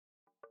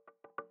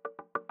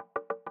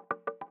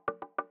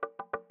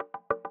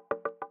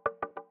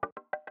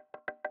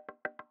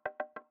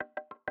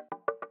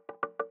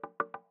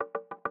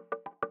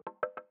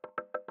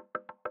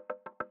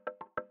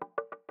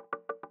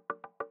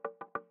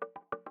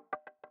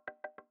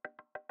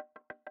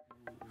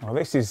Well,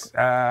 this is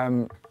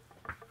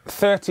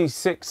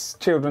 36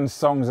 children's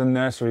songs and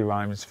nursery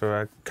rhymes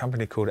for a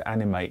company called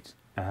Animate,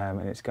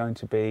 and it's going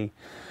to be,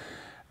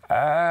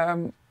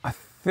 I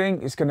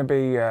think it's going to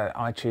be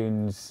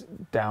iTunes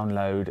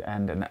download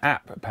and an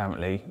app,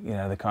 apparently, you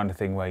know, the kind of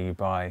thing where you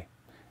buy,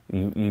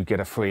 you get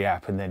a free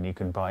app and then you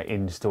can buy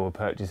in-store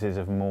purchases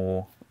of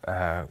more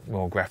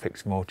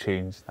graphics, more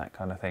tunes, that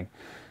kind of thing.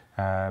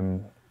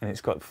 And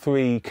it's got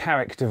 3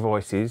 character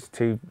voices,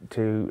 two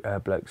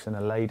blokes and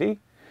a lady.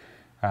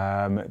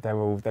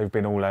 They've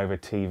been all over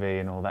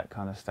TV and all that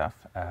kind of stuff.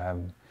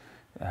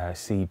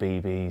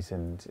 CBeebies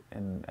and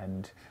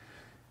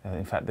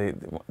in fact there's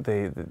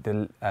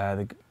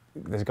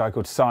a guy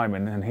called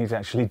Simon and he's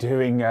actually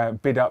doing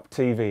Bid Up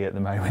TV at the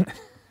moment.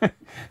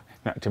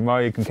 Now,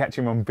 tomorrow you can catch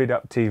him on Bid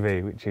Up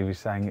TV, which he was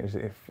saying it was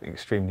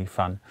extremely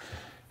fun.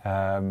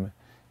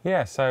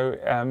 Yeah, so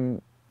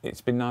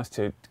it's been nice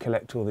to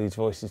collect all these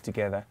voices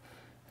together,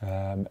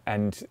 and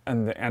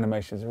the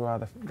animations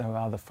are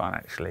rather fun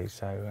actually.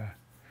 So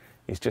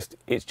it's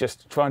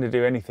just trying to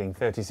do anything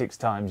 36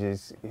 times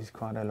is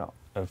quite a lot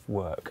of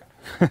work.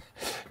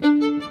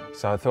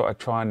 So I thought I'd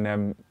try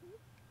and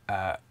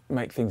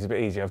make things a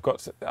bit easier.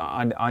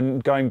 I'm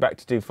going back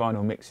to do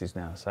final mixes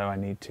now, so I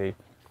need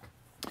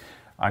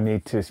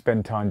to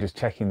spend time just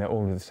checking that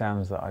all of the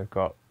sounds that I've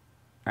got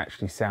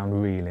actually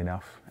sound real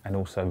enough, and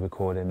also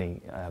record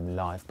any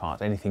live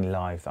parts. Anything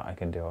live that I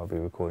can do, I'll be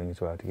recording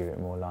as well to give it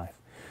more life.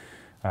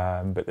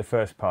 But the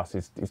first part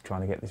is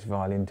trying to get this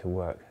violin to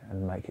work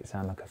and make it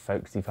sound like a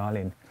folksy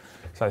violin.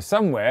 So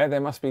somewhere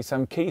there must be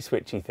some key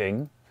switchy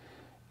thing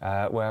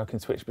where I can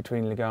switch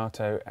between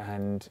legato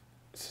and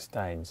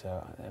sustain.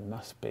 So there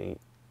must be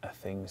a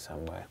thing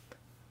somewhere.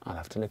 I'll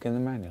have to look in the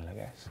manual, I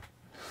guess.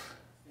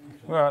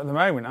 Well, at the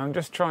moment I'm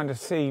just trying to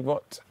see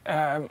what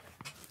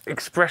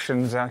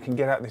expressions I can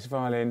get out this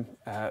violin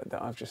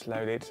that I've just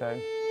loaded. So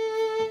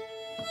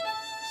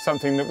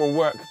something that will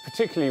work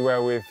particularly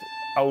well with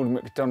Old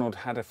MacDonald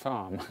Had a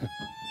Farm.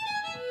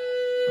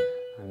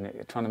 And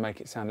trying to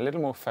make it sound a little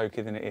more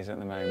folky than it is at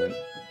the moment.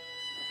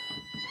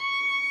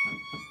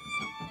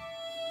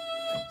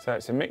 So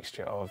it's a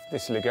mixture of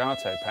this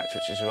legato patch,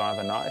 which is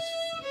rather nice,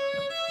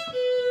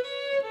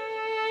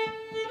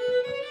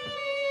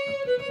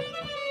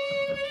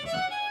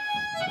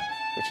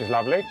 which is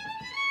lovely.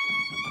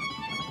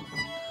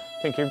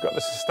 I think you've got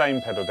the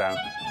sustain pedal down.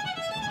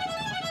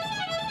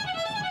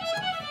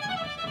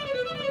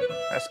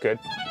 That's good.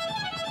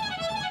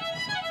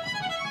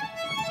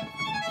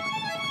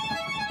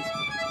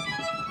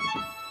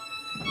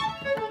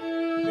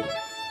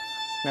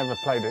 Never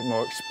played a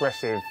more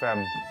expressive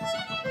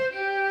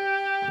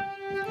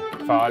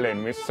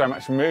violin with so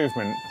much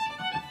movement.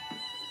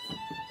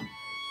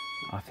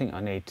 I think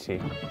I need to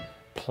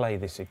play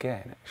this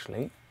again,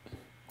 actually,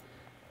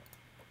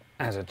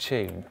 as a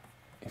tune,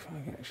 if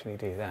I can actually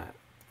do that.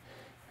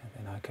 And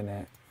then I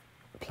can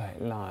play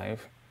it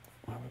live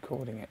while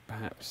recording it,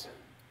 perhaps.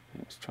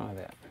 Let's try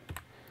that.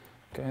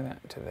 Go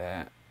that to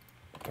there,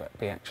 but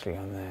be actually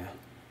on there.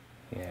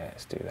 Yeah,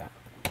 let's do that.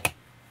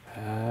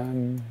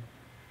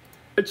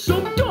 It's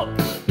some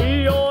ducks,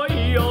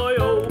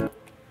 E-I-E-I-O.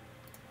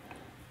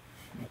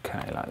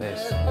 Okay, like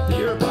this.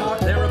 Here apart,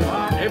 there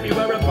apart,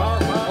 everywhere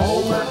apart.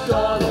 Old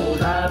MacDonald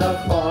had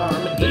a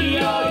farm,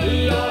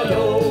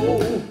 E-I-E-I-O.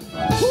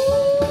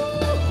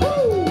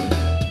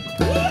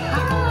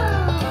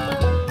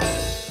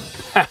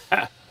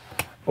 Woo-hoo!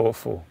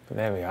 Awful, but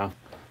there we are.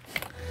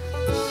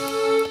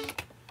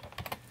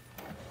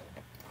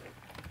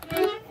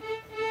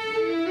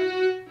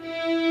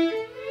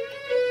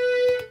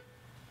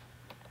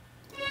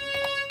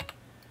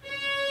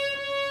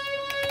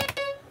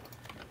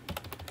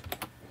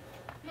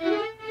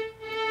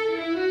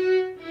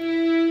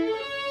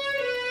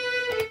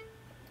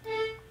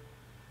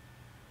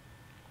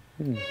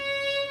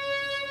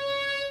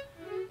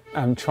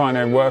 I'm trying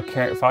to work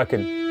out if I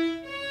can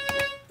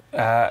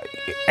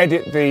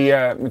edit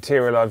the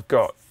material I've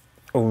got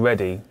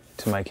already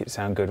to make it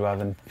sound good rather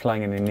than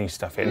playing any new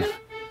stuff in.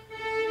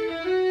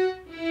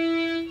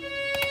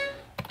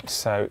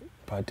 So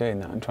by doing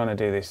that, I'm trying to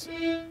do this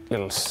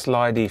little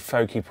slidey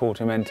folky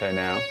portamento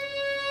now.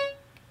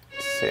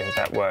 Let's see if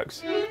that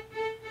works.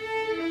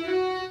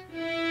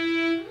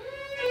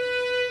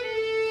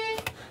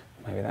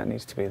 Maybe that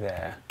needs to be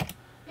there.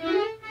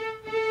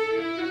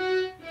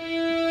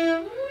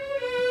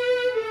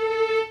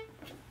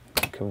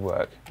 Could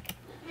work.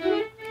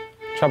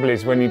 Trouble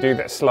is, when you do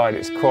that slide,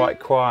 it's quite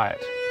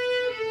quiet,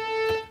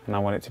 and I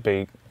want it to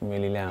be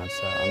really loud,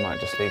 so I might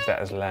just leave that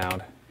as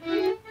loud.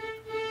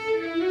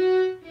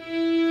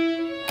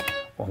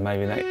 Or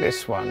maybe make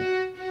this one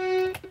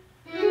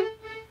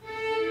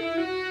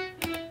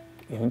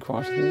even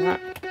quieter than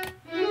that.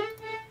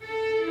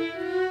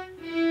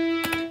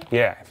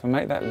 Yeah, if I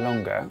make that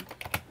longer.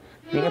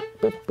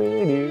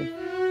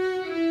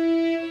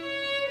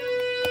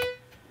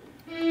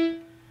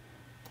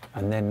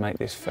 And then make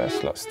this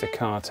first lot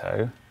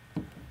staccato.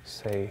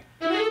 See,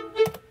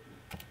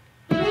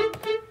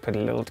 put a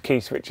little key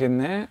switch in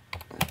there.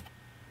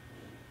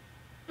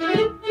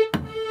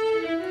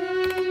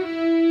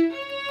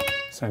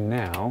 So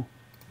now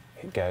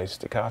it goes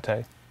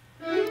staccato.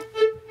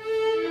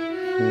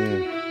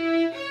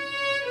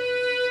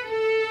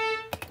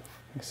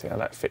 Let's see how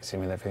that fits in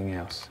with everything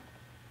else,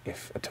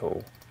 if at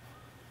all.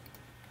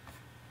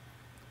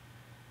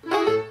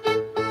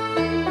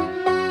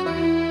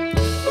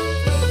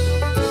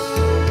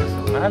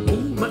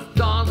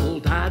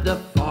 MacDonald had a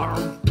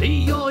farm.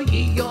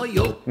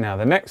 E-I-E-I-O. Now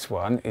the next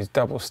one is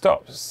double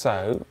stops,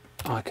 so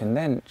I can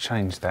then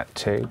change that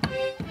to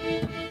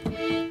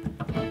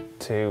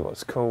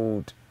what's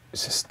called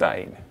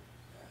sustain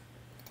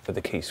for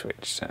the key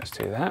switch. So let's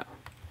do that.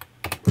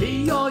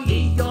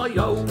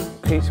 E-I-E-I-O.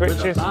 Key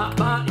switches. Bat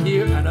bat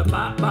here and a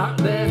bat bat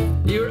there.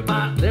 Here a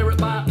bat, there a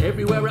bat,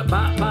 everywhere a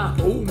bat bat.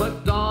 Oh,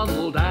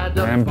 MacDonald had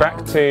a And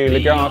back to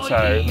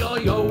legato.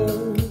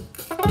 E-I-E-I-O.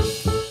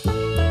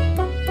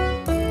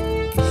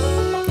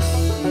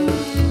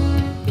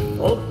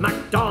 Old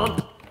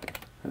MacDonald.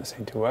 That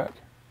seemed to work,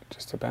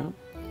 just about.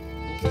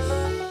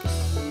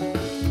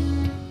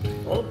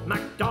 Old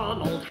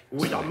MacDonald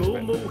with a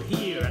moo-moo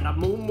here and a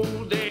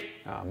moo-moo there.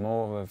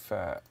 More of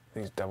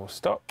these double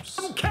stops.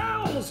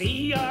 Cows,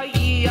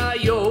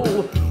 E-I-E-I-O,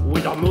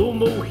 with a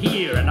moo-moo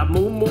here and a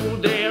moo-moo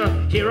there.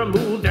 Here a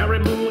moo, there a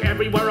moo,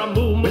 everywhere a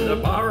moo-moo. With a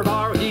bar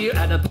here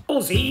and a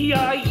cows,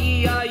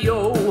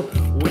 E-I-E-I-O,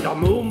 with a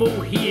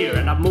moo-moo here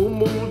and a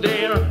moo-moo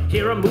there.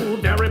 Here a moo,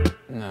 there a moo.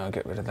 No, I'll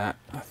get rid of that,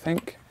 I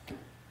think.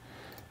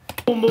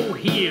 Moo-moo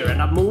here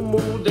and a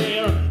moo-moo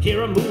there.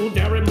 Here a moo,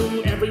 there a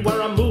moo, everywhere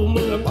a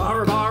moo-moo. A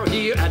bar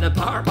here and a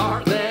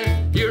bar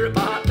there. Here a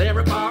bar, there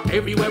a bar,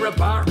 everywhere a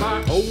bar.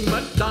 Oh,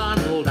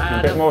 MacDonald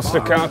had A bit more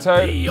staccato,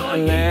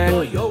 and then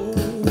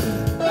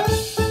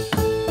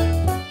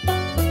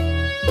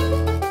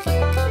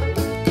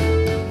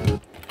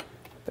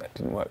that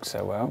didn't work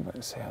so well, but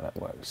let's see how that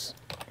works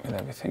with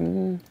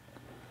everything.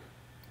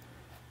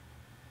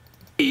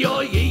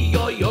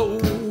 E-I-E-I-O.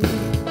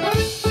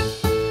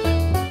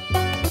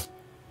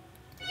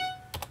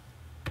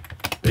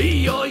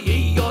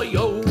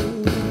 E-I-E-I-O.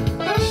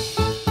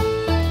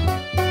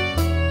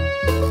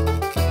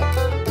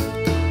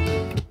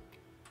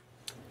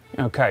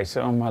 Okay,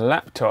 so on my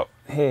laptop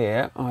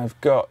here, I've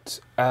got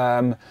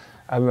a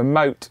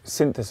remote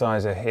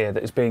synthesizer here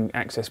that is being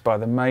accessed by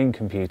the main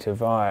computer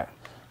via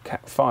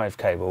Cat5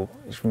 cable,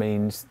 which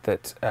means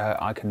that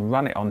I can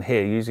run it on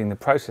here using the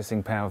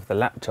processing power of the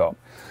laptop,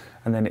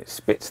 and then it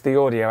spits the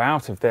audio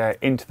out of there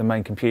into the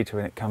main computer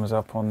and it comes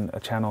up on a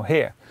channel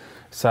here.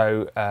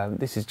 So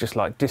this is just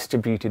like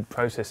distributed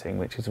processing,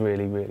 which is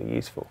really, really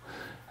useful.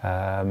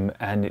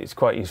 And it's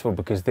quite useful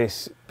because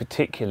this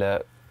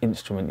particular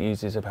instrument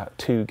uses about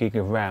 2 gig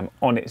of RAM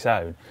on its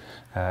own.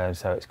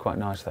 So it's quite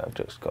nice that I've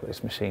just got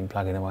this machine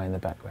plugging away in the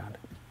background.